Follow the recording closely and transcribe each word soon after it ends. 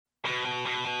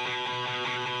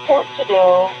important to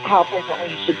know how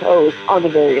frequently you should post on the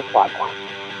various platforms.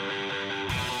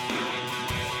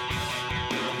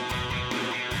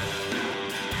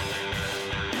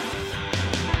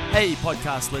 Hey,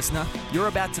 podcast listener, you're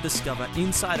about to discover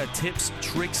insider tips,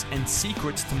 tricks, and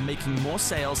secrets to making more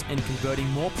sales and converting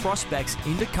more prospects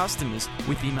into customers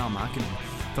with email marketing.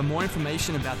 For more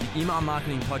information about the Email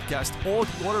Marketing Podcast or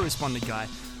the Autoresponder Guide,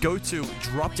 go to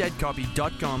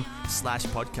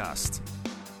dropdeadcopy.com/podcast.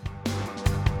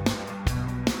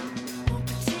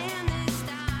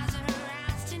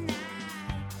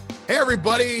 Hey,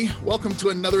 everybody. Welcome to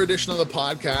another edition of the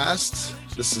podcast.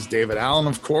 This is David Allen,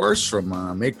 of course, from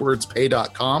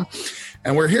MakeWordsPay.com.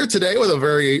 And we're here today with a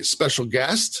very special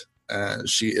guest.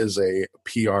 She is a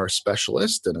PR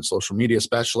specialist and a social media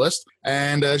specialist.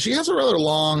 And she has a rather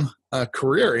long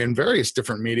career in various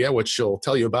different media, which she'll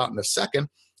tell you about in a second.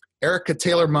 Erika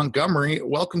Taylor Montgomery,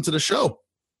 welcome to the show.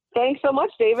 Thanks so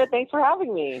much, David. Thanks for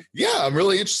having me. Yeah, I'm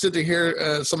really interested to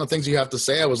hear some of the things you have to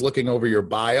say. I was looking over your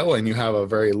bio, and you have a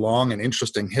very long and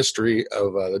interesting history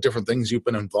of the different things you've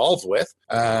been involved with,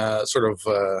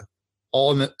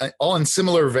 all in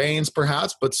similar veins,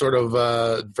 perhaps, but sort of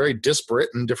very disparate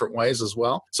in different ways as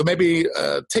well. So maybe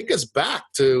take us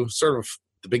back to sort of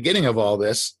the beginning of all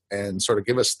this and sort of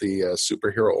give us the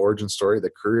superhero origin story,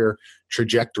 the career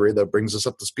trajectory that brings us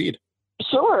up to speed.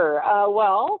 Sure.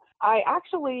 Well, I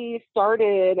actually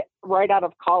started right out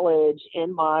of college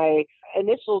in my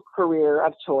initial career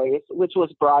of choice, which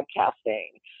was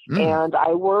broadcasting. And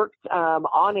I worked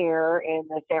on air in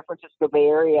the San Francisco Bay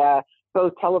Area,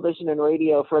 both television and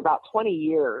radio, for about 20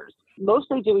 years,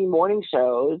 mostly doing morning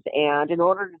shows. And in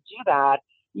order to do that,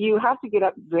 you have to get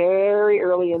up very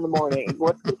early in the morning,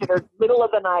 what's considered middle of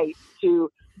the night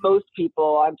to most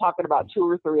people. I'm talking about 2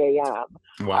 or 3 a.m.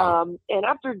 Wow. And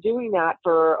after doing that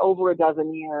for over a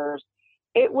dozen years,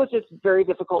 it was just very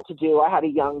difficult to do. I had a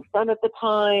young son at the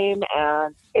time,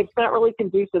 and it's not really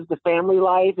conducive to family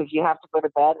life if you have to go to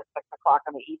bed at 6 o'clock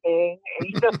in the evening.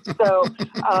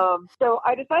 So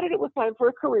I decided it was time for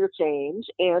a career change,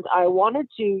 and I wanted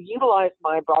to utilize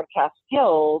my broadcast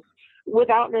skills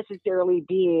without necessarily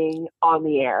being on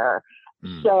the air.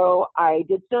 So I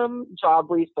did some job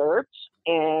research,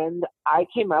 and I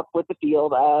came up with the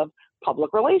field of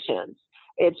public relations.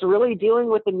 It's really dealing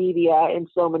with the media in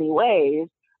so many ways,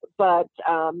 but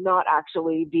not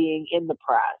actually being in the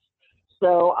press.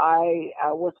 So I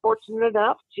was fortunate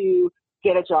enough to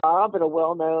get a job at a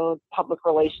well-known public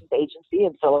relations agency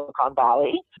in Silicon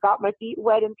Valley, got my feet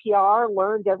wet in PR,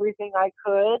 learned everything I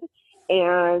could,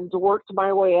 and worked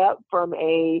my way up from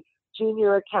a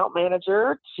junior account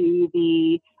manager to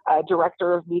the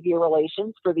director of media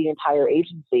relations for the entire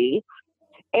agency.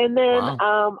 And then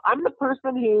Wow. I'm the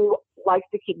person who likes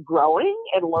to keep growing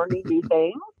and learning new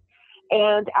things.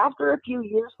 And after a few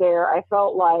years there, I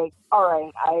felt like, all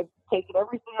right, I've taken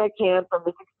everything I can from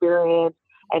this experience,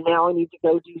 and now I need to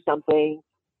go do something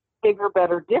bigger,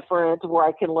 better, different, where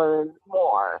I can learn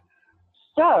more.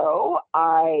 So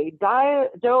I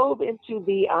dove into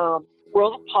the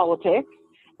world of politics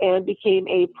and became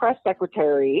a press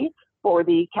secretary for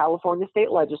the California State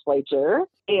Legislature.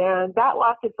 And that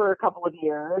lasted for a couple of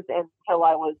years until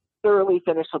I was thoroughly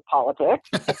finished with politics.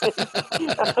 This is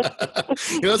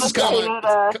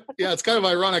it's kind of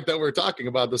ironic that we're talking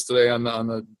about this today on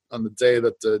the day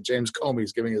that James Comey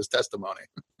is giving his testimony.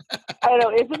 I know,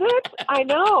 isn't it? I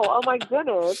know. Oh my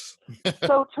goodness.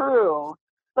 So true.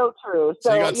 So true.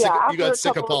 So you got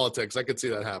sick of politics. I could see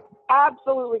that happen.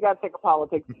 Absolutely got sick of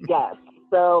politics. Yes.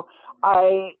 So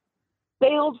I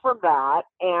bailed from that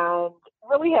and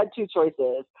really had two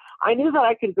choices. I knew that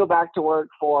I could go back to work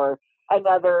for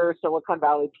another Silicon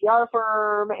Valley PR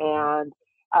firm and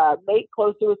make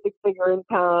close to a six-figure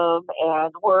income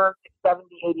and work 70,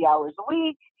 80 hours a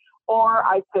week, or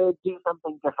I could do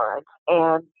something different.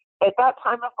 And at that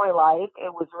time of my life,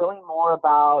 it was really more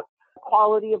about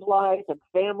quality of life and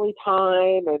family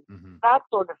time and that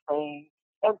sort of thing.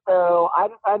 And so I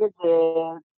decided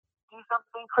to do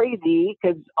something crazy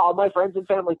because all my friends and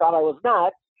family thought I was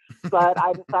nuts, but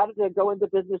I decided to go into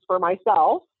business for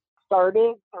myself,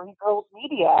 started Three Girls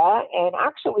Media, and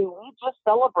actually we just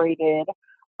celebrated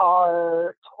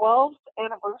our 12th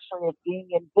anniversary of being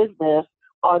in business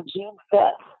on June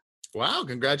 5th. Wow,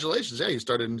 congratulations. Yeah, you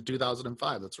started in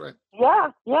 2005. That's right.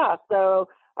 Yeah. So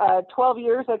 12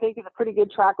 years, I think, is a pretty good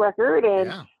track record,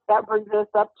 and that brings us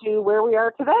up to where we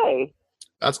are today.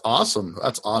 That's awesome.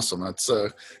 That's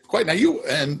quite. Now you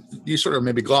sort of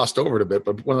maybe glossed over it a bit,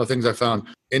 but one of the things I found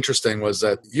interesting was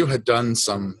that you had done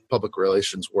some public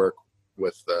relations work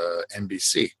with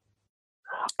NBC.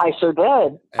 I sure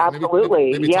did. And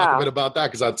Absolutely. maybe talk a bit about that,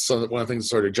 because that's one of the things that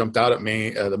sort of jumped out at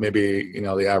me that maybe,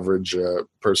 the average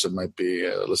person might be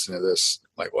listening to this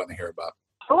might want to hear about.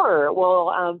 Sure.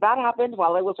 Well, that happened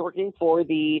while I was working for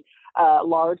the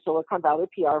large Silicon Valley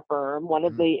PR firm. One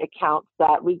of the accounts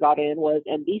that we got in was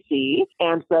NBC.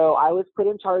 And so I was put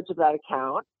in charge of that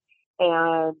account.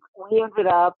 And we ended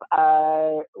up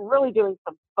really doing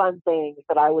some fun things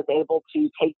that I was able to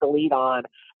take the lead on.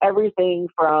 Everything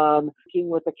from working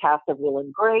with the cast of Will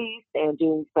and Grace and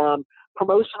doing some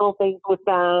promotional things with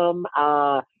them,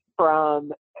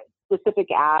 from specific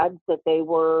ads that they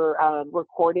were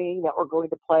recording that were going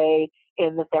to play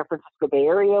in the San Francisco Bay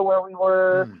Area where we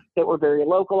were, that were very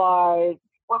localized.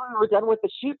 When we were done with the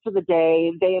shoot for the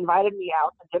day, they invited me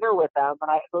out to dinner with them,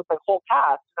 and with the whole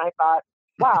cast. And I thought,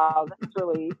 wow, this is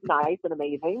really nice and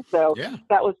amazing. So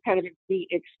that was kind of a neat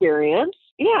experience.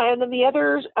 Yeah, and then the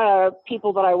other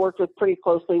people that I worked with pretty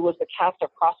closely was the cast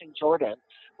of Crossing Jordan,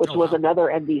 which was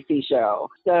another NBC show.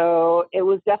 So it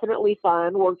was definitely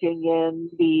fun working in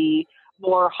the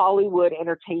more Hollywood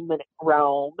entertainment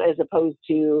realm as opposed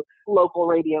to local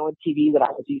radio and TV that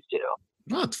I was used to.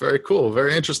 Oh, that's very cool.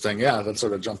 Very interesting. Yeah, that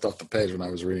sort of jumped off the page when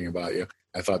I was reading about you.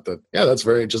 I thought that, that's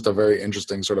just a very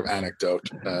interesting sort of anecdote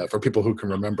for people who can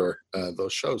remember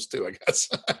those shows too, I guess.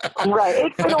 Right.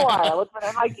 It's been a while.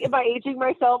 Am I aging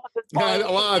myself at this point?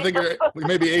 Yeah, well, I think we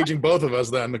may be aging both of us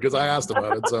then, because I asked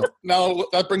about it. So now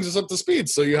that brings us up to speed.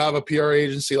 So you have a PR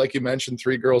agency, like you mentioned,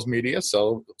 Three Girls Media,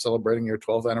 celebrating your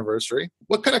 12th anniversary.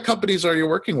 What kind of companies are you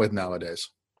working with nowadays?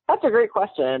 That's a great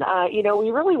question.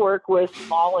 We really work with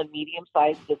small and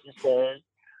medium-sized businesses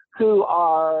who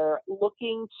are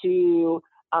looking to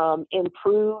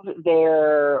improve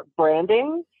their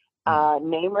branding,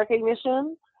 name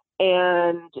recognition,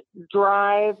 and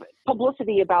drive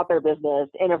publicity about their business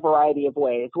in a variety of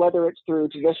ways, whether it's through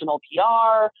traditional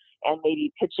PR and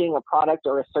maybe pitching a product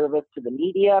or a service to the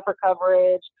media for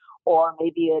coverage, or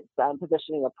maybe it's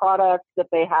positioning a product that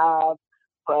they have,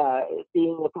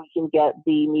 seeing if we can get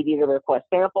the media to request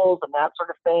samples and that sort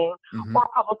of thing, or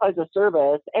publicize a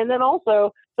service. And then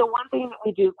also, the one thing that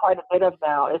we do quite a bit of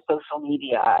now is social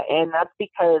media. And that's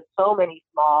because so many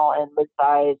small and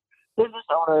mid-sized business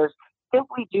owners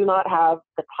simply do not have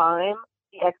the time,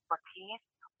 the expertise,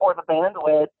 or the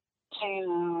bandwidth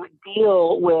to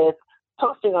deal with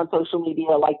posting on social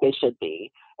media like they should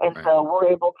be. And so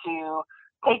we're able to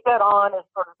take that on as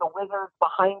sort of the wizards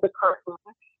behind the curtain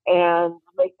and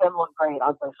make them look great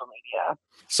on social media.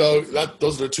 So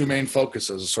those are the two main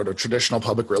focuses, sort of traditional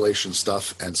public relations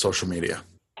stuff and social media.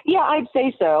 Yeah, I'd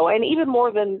say so. And even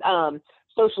more than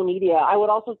social media, I would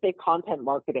also say content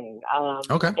marketing.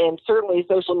 And certainly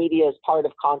social media is part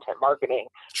of content marketing.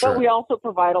 Sure. But we also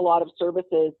provide a lot of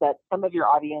services that some of your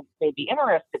audience may be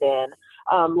interested in,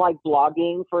 like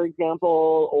blogging, for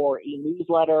example, or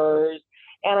e-newsletters.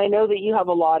 And I know that you have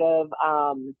a lot of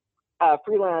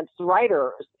freelance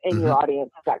writers in your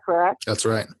audience. Is that correct? That's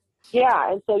right.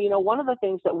 Yeah. And so, one of the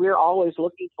things that we're always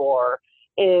looking for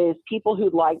is people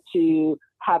who'd like to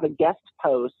have a guest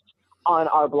post on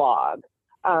our blog.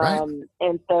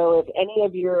 And so if any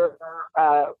of your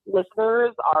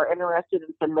listeners are interested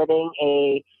in submitting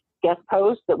a guest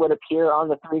post that would appear on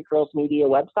the Three Girls Media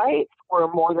website,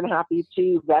 we're more than happy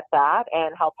to vet that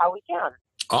and help how we can.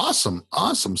 Awesome.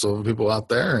 So people out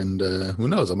there, and who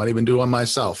knows, I might even do one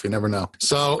myself. You never know.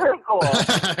 So very cool.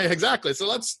 Exactly. So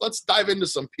let's dive into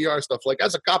some PR stuff. Like,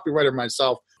 as a copywriter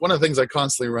myself, one of the things I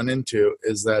constantly run into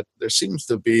is that there seems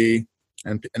to be,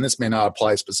 and this may not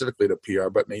apply specifically to PR,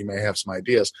 but you may have some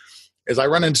ideas, is I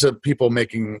run into people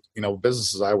making,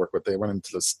 businesses I work with, they run into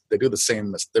this, they're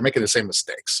making the same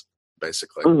mistakes,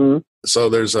 basically. So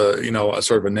there's a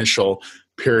sort of initial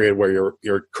period where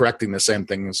you're correcting the same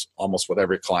things almost with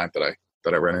every client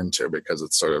that I run into, because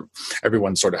it's sort of,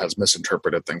 everyone sort of has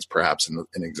misinterpreted things perhaps in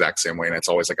the exact same way. And it's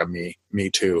always like a me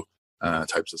too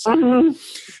types of stuff.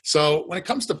 So when it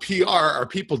comes to PR, are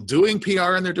people doing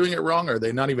PR and they're doing it wrong? Are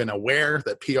they not even aware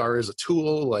that PR is a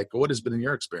tool? Like, what has been in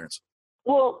your experience?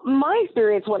 Well, my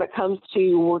experience when it comes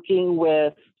to working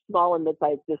with small and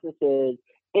mid-sized businesses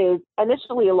is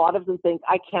initially a lot of them think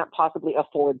I can't possibly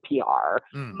afford PR.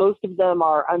 Most of them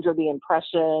are under the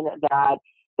impression that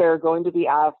they're going to be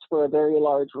asked for a very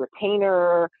large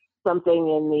retainer, something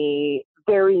in the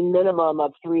very minimum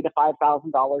of $3,000 to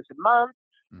 $5,000 a month,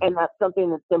 and that's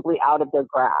something that's simply out of their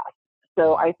grasp.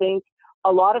 So I think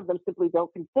a lot of them simply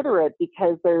don't consider it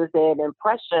because there's an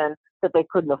impression that they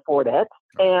couldn't afford it.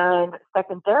 And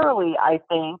secondarily, I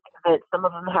think that some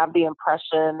of them have the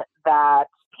impression that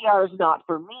PR is not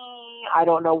for me. I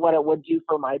don't know what it would do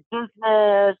for my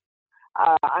business.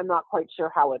 I'm not quite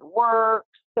sure how it works.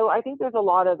 so I think there's a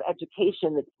lot of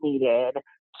education that's needed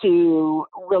to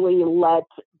really let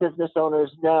business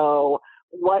owners know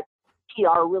what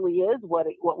PR really is, what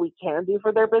we can do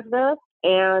for their business,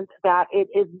 and that it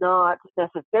is not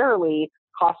necessarily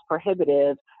cost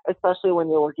prohibitive, especially when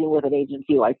you're working with an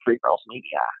agency like Three Girls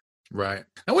Media. Right.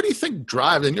 And what do you think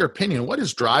drives, in your opinion, what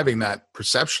is driving that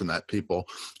perception that people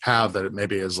have that it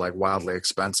maybe is like wildly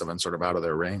expensive and sort of out of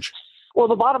their range? Well,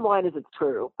 the bottom line is it's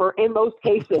true. In most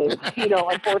cases,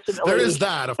 unfortunately. There is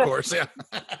that, of course, yeah.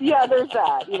 Yeah, there's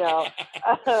that,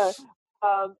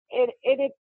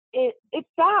 it's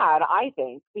sad, I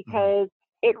think, because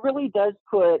it really does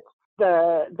put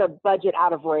the budget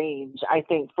out of range, I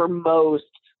think, for most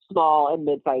small and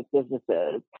mid-sized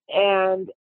businesses. And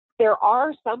there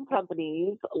are some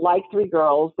companies like Three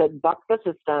Girls that buck the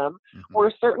system. We're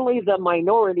certainly the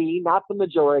minority, not the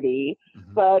majority.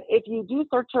 But if you do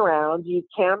search around, you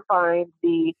can find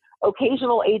the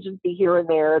occasional agency here and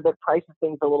there that prices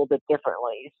things a little bit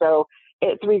differently. So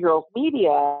at Three Girls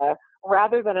Media,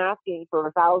 rather than asking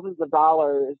for thousands of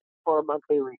dollars for a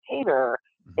monthly retainer,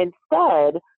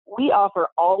 instead, we offer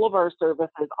all of our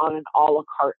services on an a la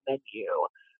carte menu.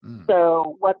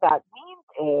 So what that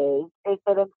means is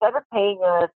that instead of paying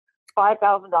us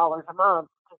 $5,000 a month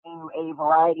to do a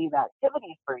variety of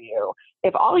activities for you,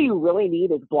 if all you really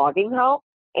need is blogging help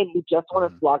and you just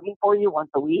want us blogging for you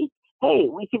once a week, hey,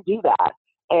 we can do that.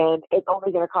 And it's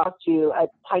only going to cost you a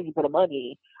tiny bit of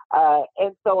money,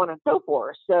 and so on and so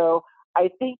forth. So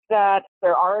I think that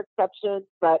there are exceptions,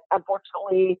 but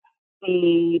unfortunately,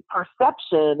 the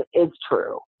perception is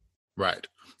true. Right.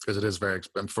 Because it is very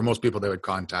expensive. For most people they would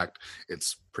contact,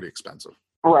 it's pretty expensive.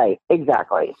 Right.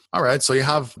 Exactly. All right. So you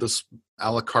have this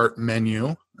a la carte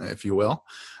menu, if you will,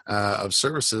 of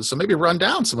services. So maybe run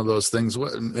down some of those things.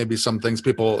 Maybe some things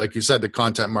people, like you said, the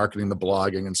content marketing, the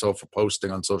blogging, and so for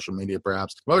posting on social media,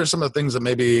 perhaps. What are some of the things that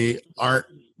maybe aren't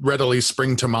readily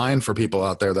spring to mind for people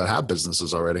out there that have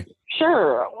businesses already?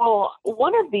 Sure. Well,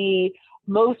 one of the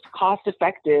most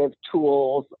cost-effective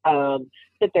tools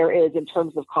that there is in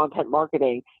terms of content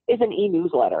marketing is an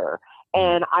e-newsletter.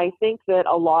 And I think that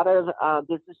a lot of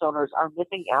business owners are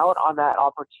missing out on that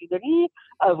opportunity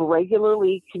of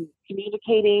regularly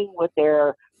communicating with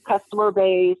their customer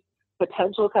base,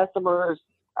 potential customers,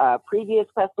 previous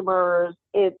customers.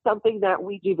 It's something that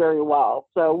we do very well.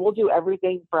 So we'll do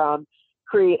everything from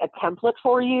create a template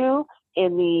for you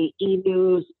in the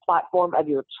e-news platform of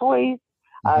your choice.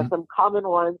 Some common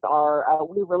ones are,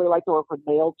 we really like to work with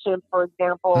MailChimp, for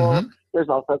example. There's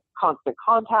also Constant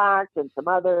Contact and some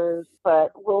others,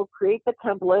 but we'll create the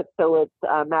template so it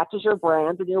matches your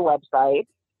brand and your website.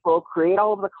 We'll create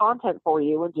all of the content for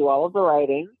you and do all of the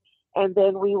writing. And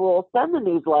then we will send the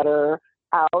newsletter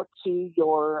out to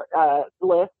your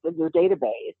list and your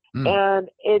database. And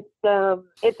it's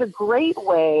a great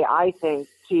way, I think,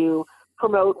 to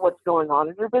promote what's going on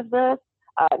in your business.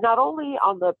 Not only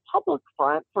on the public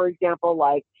front, for example,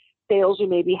 like sales you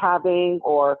may be having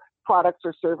or products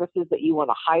or services that you want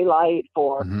to highlight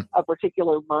for a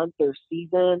particular month or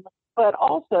season, but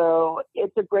also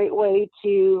it's a great way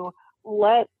to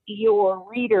let your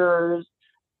readers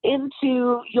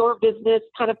into your business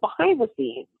kind of behind the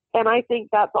scenes. And I think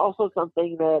that's also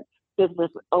something that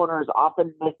business owners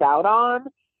often miss out on,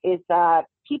 is that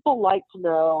people like to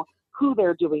know who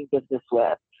they're doing business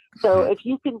with. So if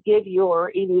you can give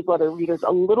your e-newsletter readers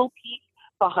a little peek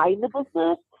behind the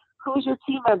business, who's your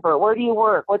team member? Where do you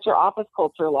work? What's your office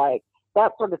culture like?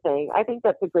 That sort of thing. I think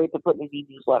that's a great to put in an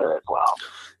e-newsletter as well.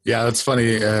 Yeah, that's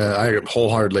funny. I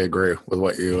wholeheartedly agree with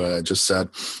what you just said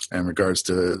in regards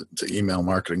to email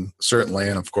marketing, certainly.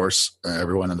 And of course,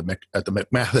 everyone at the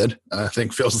McMethod, I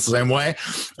think, feels the same way.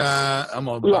 I'm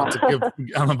about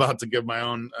to give my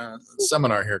own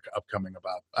seminar here upcoming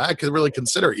about. I could really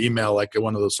consider email like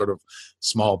one of those sort of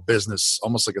small business,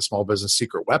 almost like a small business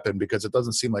secret weapon, because it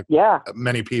doesn't seem like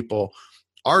many people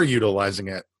are utilizing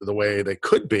it the way they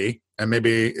could be. And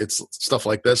maybe it's stuff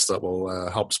like this that will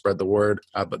help spread the word,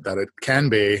 but that it can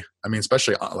be, I mean,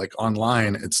 especially like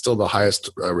online, it's still the highest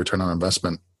return on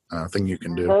investment thing you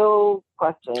can do. No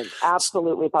question.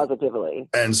 Absolutely, positively.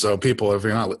 And so people, if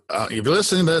you're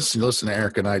listening to this, you listen to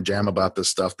Erika and I jam about this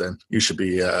stuff, then you should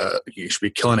be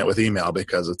killing it with email,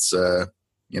 because it's,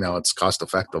 it's cost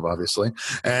effective, obviously,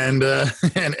 and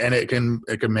it can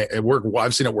make it work.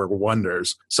 I've seen it work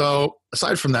wonders. So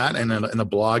aside from that, and in the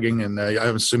blogging, and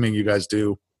I'm assuming you guys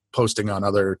do posting on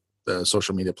other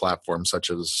social media platforms such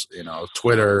as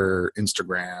Twitter,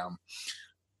 Instagram,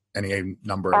 any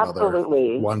number of other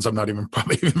ones I'm not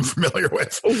probably even familiar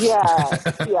with.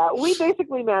 Yeah. We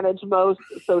basically manage most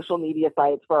social media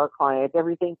sites for our clients.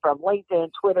 Everything from LinkedIn,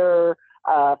 Twitter,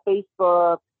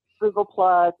 Facebook. Google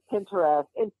Plus, Pinterest,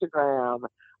 Instagram.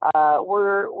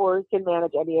 We can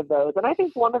manage any of those. And I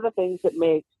think one of the things that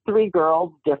makes Three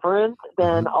Girls different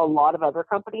than a lot of other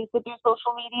companies that do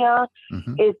social media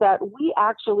is that we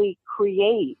actually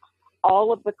create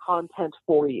all of the content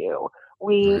for you.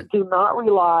 We do not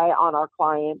rely on our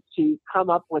clients to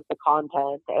come up with the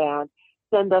content and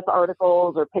send us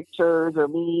articles or pictures or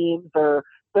memes or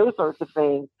those sorts of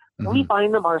things. We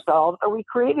find them ourselves, or we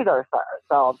created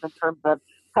ourselves in terms of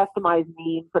customized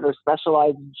memes that are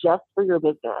specialized just for your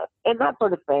business and that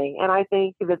sort of thing. And I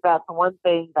think that that's one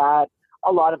thing that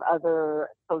a lot of other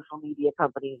social media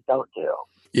companies don't do.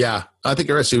 Yeah, I think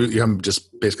you're right. So you have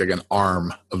just basically like an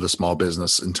arm of the small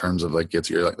business in terms of like it's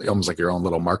your almost like your own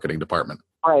little marketing department.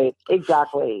 Right.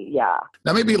 Exactly. Yeah.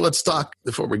 Now, maybe let's talk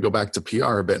before we go back to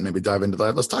PR a bit and maybe dive into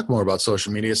that. Let's talk more about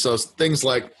social media. So things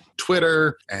like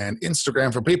Twitter and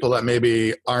Instagram for people that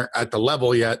maybe aren't at the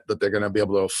level yet that they're going to be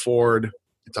able to afford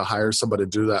to hire somebody to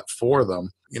do that for them.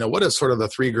 You know, what is sort of the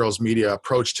Three Girls Media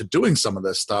approach to doing some of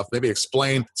this stuff? Maybe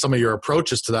explain some of your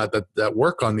approaches to that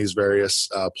work on these various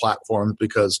platforms,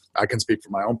 because I can speak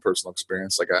from my own personal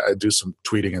experience. Like I do some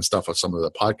tweeting and stuff of some of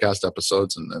the podcast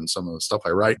episodes and some of the stuff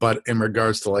I write. But in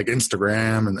regards to like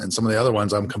Instagram and some of the other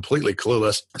ones, I'm completely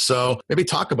clueless. So maybe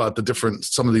talk about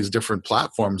some of these different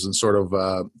platforms and sort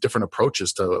of different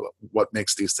approaches to what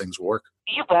makes these things work.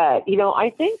 You bet. You know,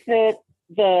 I think that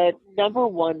the number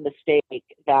one mistake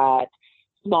that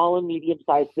small and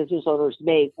medium-sized business owners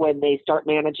make when they start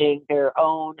managing their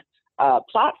own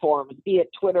platforms, be it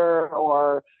Twitter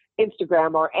or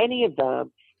Instagram or any of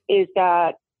them, is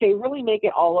that they really make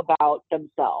it all about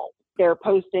themselves. They're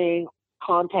posting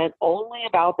content only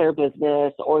about their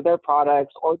business or their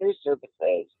products or their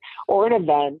services or an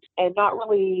event, and not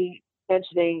really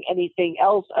mentioning anything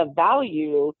else of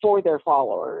value for their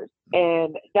followers.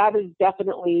 And that is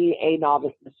definitely a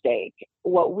novice mistake.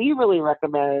 What we really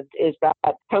recommend is that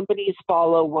companies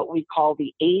follow what we call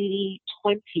the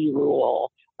 80-20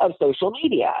 rule of social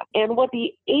media. And what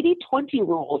the 80-20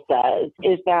 rule says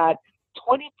is that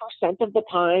 20% of the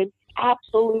time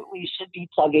absolutely should be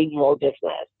plugging your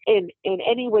business in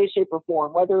any way, shape, or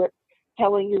form, whether it's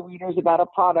telling your readers about a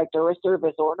product or a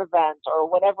service or an event or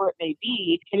whatever it may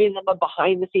be, giving them a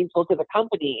behind-the-scenes look at the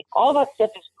company. All that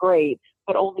stuff is great,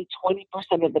 but only 20%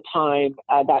 of the time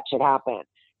that should happen.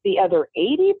 The other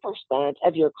 80%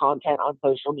 of your content on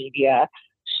social media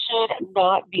should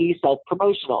not be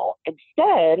self-promotional.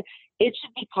 Instead, it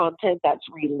should be content that's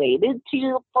related to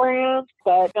your brand,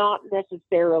 but not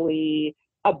necessarily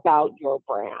about your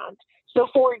brand. So,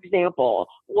 for example,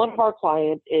 one of our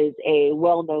clients is a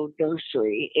well-known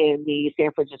nursery in the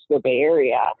San Francisco Bay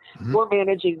Area. We're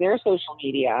managing their social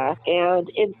media,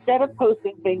 and instead of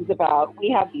posting things about, we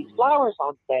have these flowers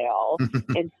on sale,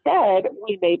 instead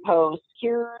we may post,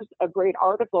 here's a great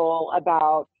article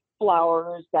about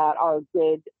flowers that are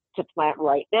good to plant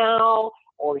right now,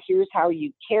 or here's how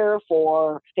you care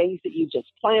for things that you just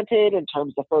planted in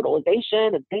terms of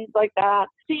fertilization and things like that.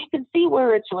 So you can see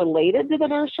where it's related to the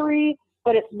nursery,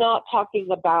 but it's not talking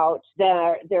about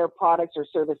their products or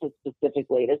services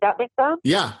specifically. Does that make sense?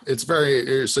 Yeah, it's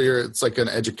it's like an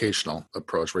educational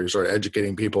approach where you're sort of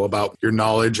educating people about your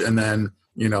knowledge, and then,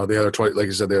 you know, the other 20, like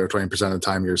you said, the other 20% of the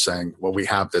time you're saying, well, we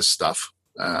have this stuff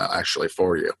actually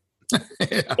for you.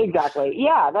 Yeah. Exactly.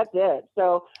 Yeah, that's it.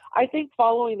 So I think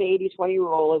following the 80-20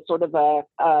 rule is sort of a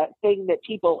thing that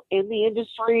people in the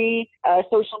industry,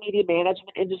 social media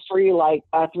management industry, like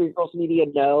Three Girls Media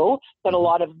know, but a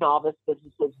lot of novice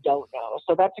businesses don't know.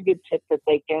 So that's a good tip that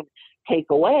they can take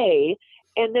away.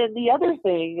 And then the other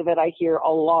thing that I hear a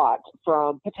lot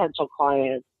from potential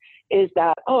clients is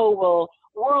that, oh, well,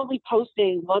 we're only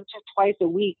posting once or twice a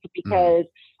week because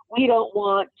we don't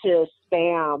want to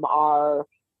spam our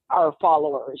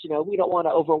followers. You know, we don't want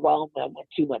to overwhelm them with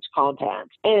too much content.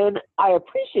 And I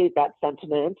appreciate that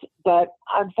sentiment, but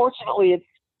unfortunately it's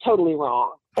totally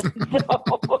wrong. I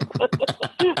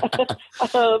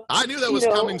knew that was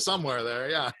coming somewhere there.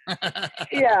 Yeah.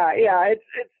 Yeah. It's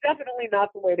definitely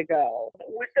not the way to go.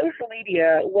 With social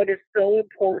media, what is so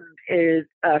important is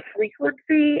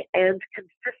frequency and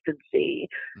consistency.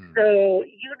 So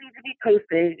you need to be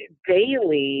posting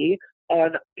daily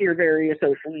on your various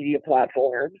social media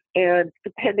platforms. And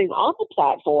depending on the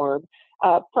platform,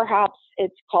 perhaps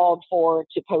it's called for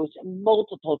to post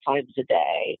multiple times a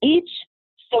day. Each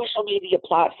social media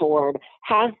platform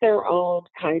has their own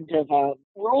kind of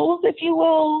rules, if you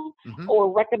will, or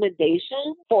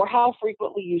recommendations for how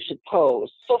frequently you should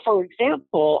post. So, for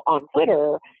example, on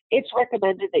Twitter, it's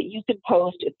recommended that you can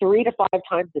post 3 to 5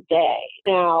 times a day.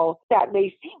 Now, that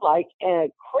may seem like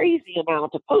a crazy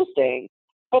amount of posting,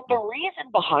 but the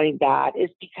reason behind that is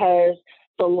because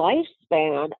the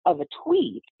lifespan of a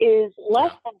tweet is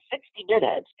less than 60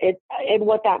 minutes. And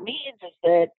what that means is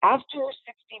that after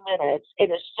 60 minutes,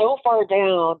 it is so far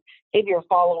down in your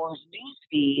followers'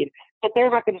 newsfeed that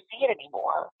they're not going to see it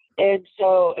anymore. And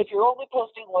so if you're only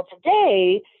posting once a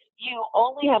day, you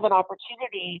only have an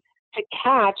opportunity to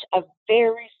catch a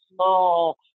very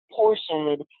small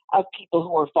portion of people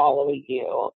who are following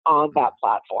you on that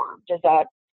platform. Does that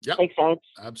make sense?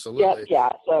 Absolutely.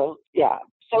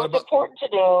 So it's important to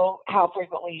know how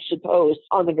frequently you should post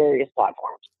on the various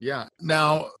platforms. Yeah.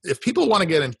 Now, if people want to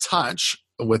get in touch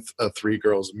with Three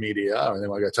Girls Media, or they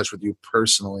want to get in touch with you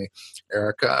personally,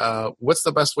 Erika, what's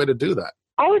the best way to do that?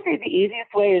 I would say the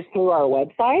easiest way is through our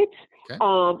website. Okay.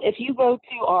 If you go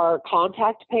to our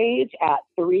contact page at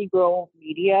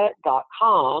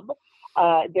threegirlsmedia.com,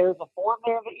 there's a form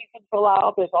there that you can fill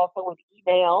out. There's also an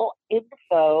email,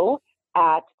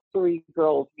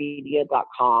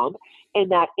 info@threegirlsmedia.com. And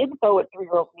that info at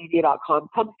threegirlsmedia.com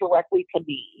comes directly to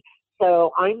me.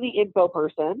 So I'm the info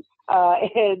person,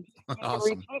 and you can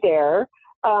reach me there.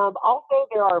 Also,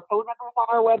 there are phone numbers on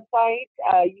our website.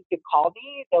 You can call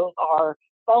me. Those are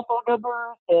cell phone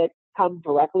numbers that come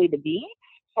directly to me.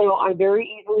 So I'm very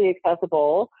easily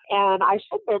accessible. And I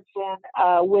should mention,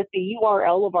 with the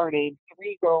URL of our name,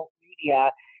 Three Girls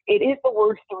Media, it is the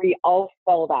word three all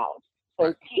spelled out.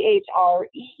 So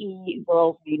THREE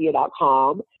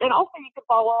girlsmedia.com. And also you can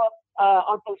follow us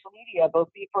on social media, both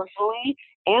me personally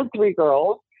and Three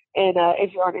Girls. And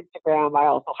if you're on Instagram, I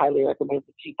also highly recommend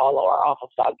that you follow our office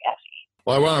dog, Effie.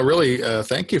 Well, I want to really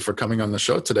thank you for coming on the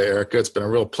show today, Erika. It's been a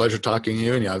real pleasure talking to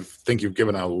you, and I think you've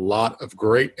given a lot of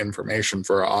great information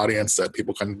for our audience that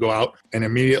people can go out and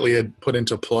immediately put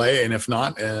into play, and if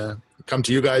not, come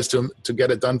to you guys to get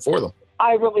it done for them.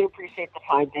 I really appreciate the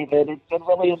time, David. It's been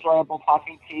really enjoyable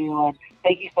talking to you, and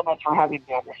thank you so much for having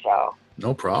me on the show.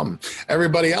 No problem.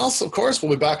 Everybody else, of course, we'll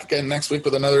be back again next week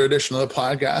with another edition of the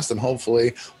podcast, and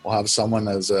hopefully we'll have someone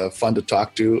as fun to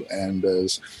talk to and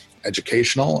as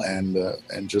educational and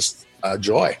just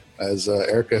joy as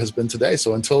Erika has been today.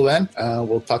 So until then,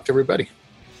 we'll talk to everybody.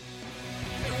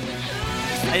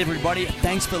 Hey everybody,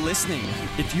 thanks for listening.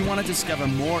 If you want to discover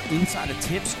more insider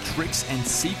tips, tricks, and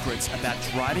secrets about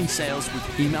driving sales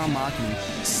with email marketing,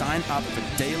 sign up for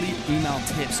daily email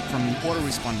tips from the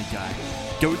autoresponder guy.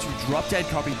 Go to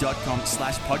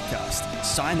dropdeadcopy.com/podcast.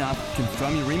 Sign up,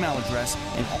 confirm your email address,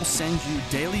 and I'll send you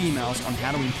daily emails on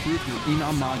how to improve your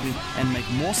email marketing and make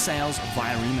more sales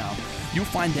via email. You'll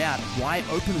find out why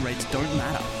open rates don't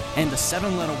matter and the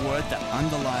 7-letter word that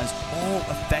underlies all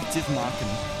effective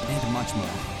marketing and much more.